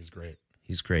 He is great.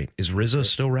 He's great. Is RZA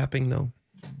still rapping though?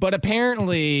 But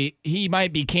apparently he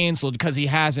might be canceled because he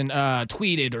hasn't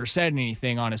tweeted or said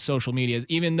anything on his social medias,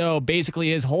 even though basically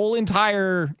his whole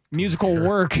entire musical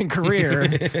work and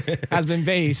career has been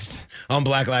based on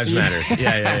Black Lives Matter.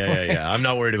 Yeah. I'm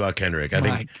not worried about Kendrick.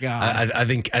 I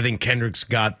think Kendrick's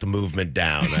got the movement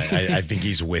down. I think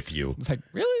he's with you. It's like,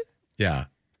 really? Yeah.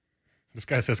 This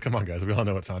guy says, come on, guys. We all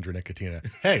know it's Andre Nicotina.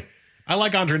 Hey, I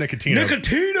like Andre Nicotina.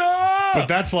 Nicotina! But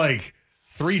that's like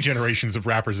 3 generations of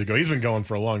rappers ago. He's been going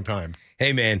for a long time.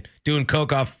 Hey, man, doing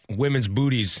coke off women's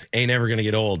booties ain't ever going to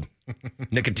get old.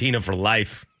 Nicotina for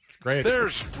life. It's great.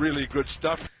 There's really good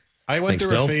stuff. I went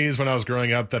through a phase when I was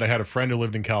growing up that I had a friend who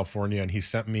lived in California, and he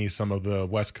sent me some of the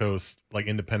West Coast like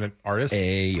independent artists.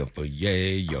 Ayo for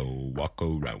yayo, walk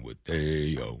around with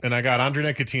ayo. And I got Andre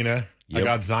Nicotina. Yep. I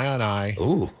got Zion I.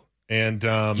 Ooh. And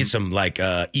get some like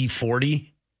E40.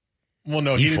 Well,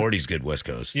 no, E40's good West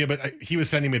Coast. Yeah, but he was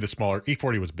sending me the smaller.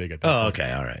 E40 was big at that point.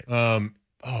 Okay, all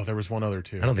right. There was one other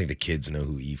too. I don't think the kids know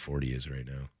who E40 is right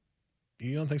now.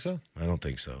 You don't think so? I don't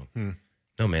think so.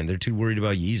 No, man, they're too worried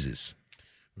about Yeezus.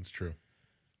 That's true.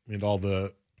 And all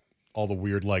the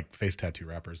weird like face tattoo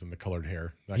rappers and the colored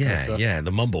hair. That kind of stuff. Yeah,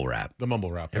 the mumble rap.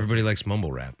 Everybody likes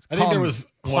mumble rap. I think there was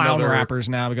clown rappers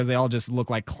now because they all just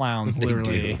look like clowns.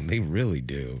 Literally, They really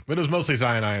do. But it was mostly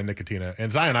Zion I and Nicotina,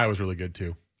 and Zion I was really good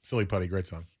too. Silly Putty, great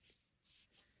song.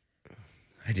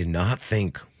 I did not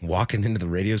think, walking into the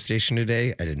radio station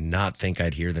today, I did not think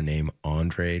I'd hear the name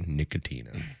Andre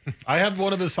Nicotina. I have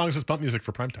one of his songs as pump music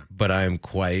for primetime. But I am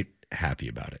quite happy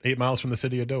about it. 8 Miles from the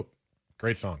City of Dope.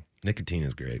 Great song.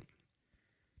 Nicotina's great.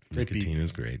 Great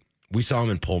Nicotina's great. We saw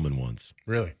him in Pullman once.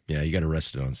 Really? Yeah, he got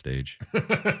arrested on stage.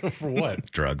 For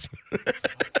what? Drugs.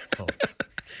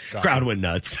 Crowd went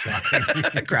nuts.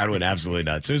 Crowd went absolutely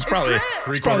nuts. It was probably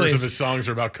Three-quarters of his songs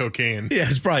are about cocaine. Yeah,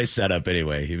 it's probably set up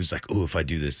anyway. He was like, "Oh, if I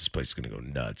do this place is going to go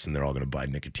nuts, and they're all going to buy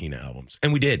Nicotina albums."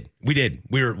 And we did.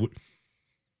 We were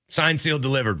signed, sealed,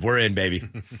 delivered. We're in, baby.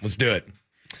 Let's do it.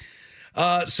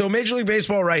 So Major League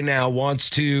Baseball right now wants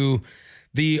to.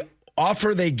 The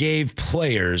offer they gave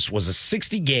players was a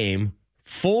 60-game,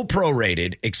 full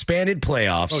prorated, expanded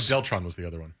playoffs. Oh, Deltron was the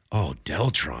other one. Oh,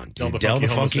 Deltron. Dude. Del the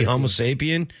Funky Homo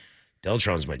Sapien.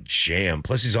 Deltron's my jam.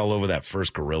 Plus, he's all over that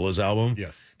first Gorillaz album.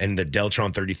 Yes. And the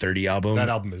Deltron 3030 album. That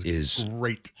album is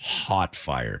great. Hot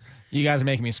fire. You guys are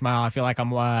making me smile. I feel like I'm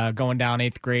going down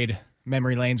 8th grade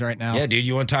memory lanes right now. Yeah, dude.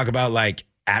 You want to talk about like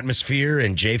Atmosphere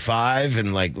and J5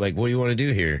 and like what do you want to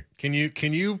do here? Can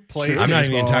you play? I'm not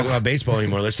even going to talk about baseball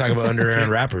anymore. Let's talk about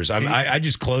underground rappers. I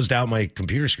just closed out my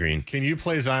computer screen. Can you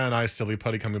play Zion I Silly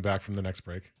Putty coming back from the next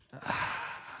break?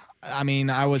 I mean,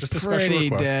 I was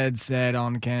pretty dead set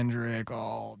on Kendrick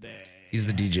all day. He's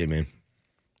the DJ, man.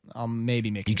 I'll maybe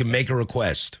make. You can make a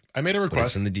request. I made a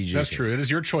request. In the DJ. That's true. It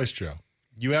is your choice, Joe.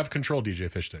 You have control,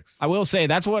 DJ Fish Sticks. I will say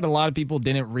that's what a lot of people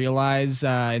didn't realize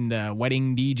in the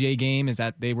wedding DJ game is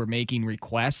that they were making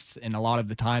requests, and a lot of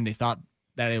the time they thought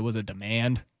that it was a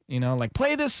demand. You know, like,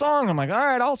 play this song. I'm like, all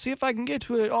right, I'll see if I can get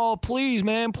to it. Oh, please,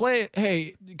 man, play it.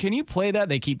 Hey, can you play that?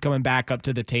 They keep coming back up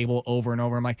to the table over and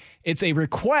over. I'm like, it's a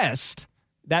request.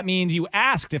 That means you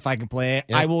asked if I can play it.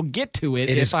 Yep. I will get to it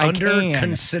if I can. It is under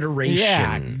consideration.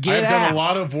 Yeah, I've done a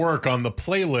lot of work on the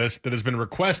playlist that has been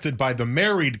requested by the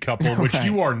married couple, which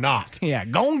you are not. Yeah,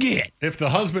 go and get it. If the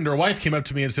husband or wife came up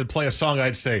to me and said, play a song,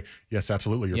 I'd say, yes,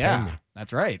 absolutely, you're paying me.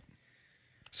 That's right.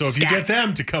 So if you get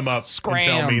them to come up and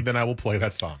tell me, then I will play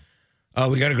that song. Oh,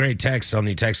 we got a great text on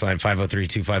the text line,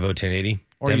 503-250-1080.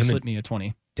 Or Devin, you slip me a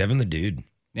 20. Devin the Dude.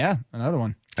 Yeah, another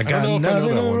one. I got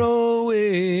nothing to roll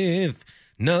with,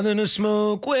 nothing to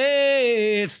smoke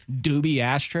with. Doobie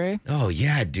Ashtray. Oh,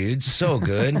 yeah, dude. So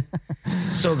good.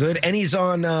 So good. And he's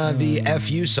on the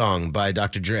FU song by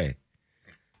Dr. Dre.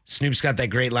 Snoop's got that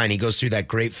great line. He goes through that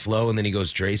great flow, and then he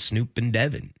goes, Dre, Snoop, and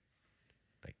Devin.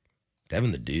 Like,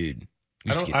 Devin the Dude.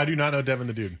 I do not know Devin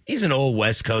the Dude. He's an old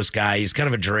West Coast guy. He's kind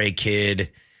of a Dre kid.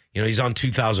 You know, he's on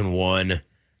 2001.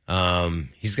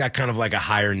 He's got kind of like a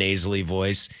higher nasally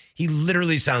voice. He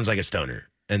literally sounds like a stoner,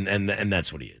 and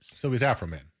that's what he is. So he's Afro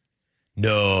Man.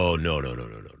 No.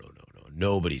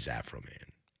 Nobody's Afro Man.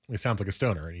 He sounds like a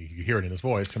stoner, and you hear it in his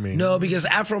voice. I mean, no, because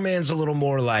Afro Man's a little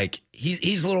more like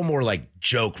he's a little more like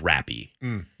joke rappy,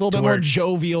 a little bit more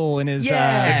jovial in his.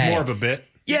 It's more of a bit.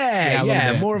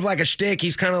 Yeah, more of like a shtick.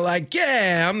 He's kind of like,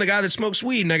 yeah, I'm the guy that smokes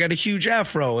weed and I got a huge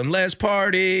afro and let's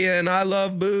party and I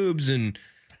love boobs and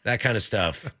that kind of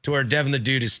stuff. To where Devin the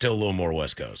Dude is still a little more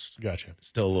West Coast. Gotcha.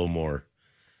 Still a little more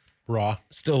raw.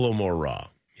 Still a little more raw.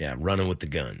 Yeah, running with the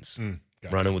guns.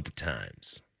 Running with the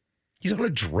times. He's on a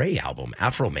Dre album.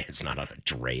 Afro Man's not on a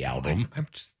Dre album. I'm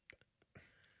just,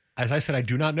 as I said, I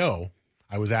do not know.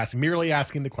 I was merely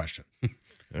asking the question.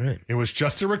 All right. It was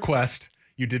just a request.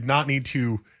 You did not need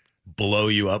to blow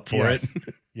you up for it.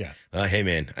 Yes. Hey,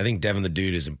 man, I think Devin the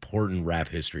Dude is important rap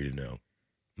history to know.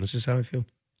 That's just how I feel.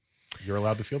 You're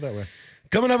allowed to feel that way.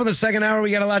 Coming up in the second hour, we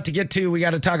got a lot to get to. We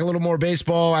got to talk a little more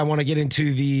baseball. I want to get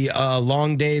into the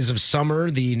long days of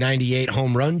summer, the 98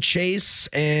 home run chase,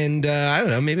 and I don't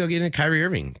know, maybe I'll get into Kyrie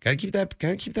Irving. Got to keep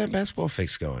that basketball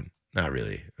fix going. Not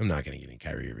really. I'm not going to get into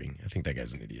Kyrie Irving. I think that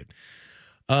guy's an idiot.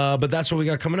 But that's what we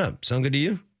got coming up. Sound good to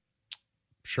you?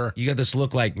 Sure. You got this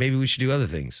look like maybe we should do other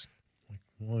things.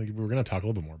 Well, we're going to talk a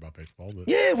little bit more about baseball. But...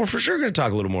 Yeah, we're for sure going to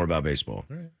talk a little more about baseball.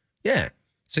 All right. Yeah.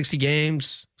 60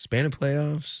 games, expanded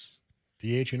playoffs.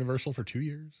 DH Universal for 2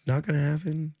 years. Not going to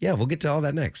happen. Yeah, we'll get to all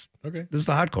that next. Okay. This is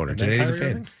the Hot Corner. 1080 The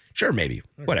Fan. Sure, maybe.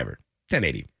 Okay. Whatever.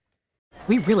 1080.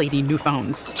 We really need new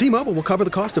phones. T-Mobile will cover the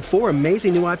cost of 4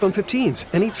 amazing new iPhone 15s,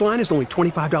 and each line is only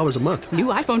 $25 a month. New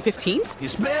iPhone 15s?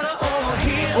 It's better over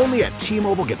here. Only at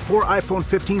T-Mobile, get 4 iPhone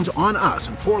 15s on us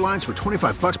and 4 lines for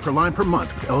 $25 per line per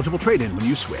month with eligible trade-in when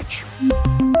you switch.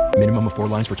 Minimum of 4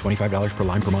 lines for $25 per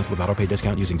line per month with autopay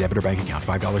discount using debit or bank account.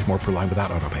 $5 more per line without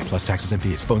autopay, plus taxes and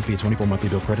fees. Phone fee at 24 monthly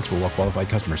bill credits for well-qualified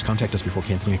customers. Contact us before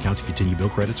canceling account to continue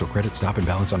bill credits or credit stop and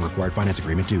balance on required finance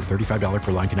agreement due. $35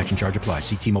 per line connection charge applies.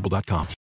 See T-Mobile.com.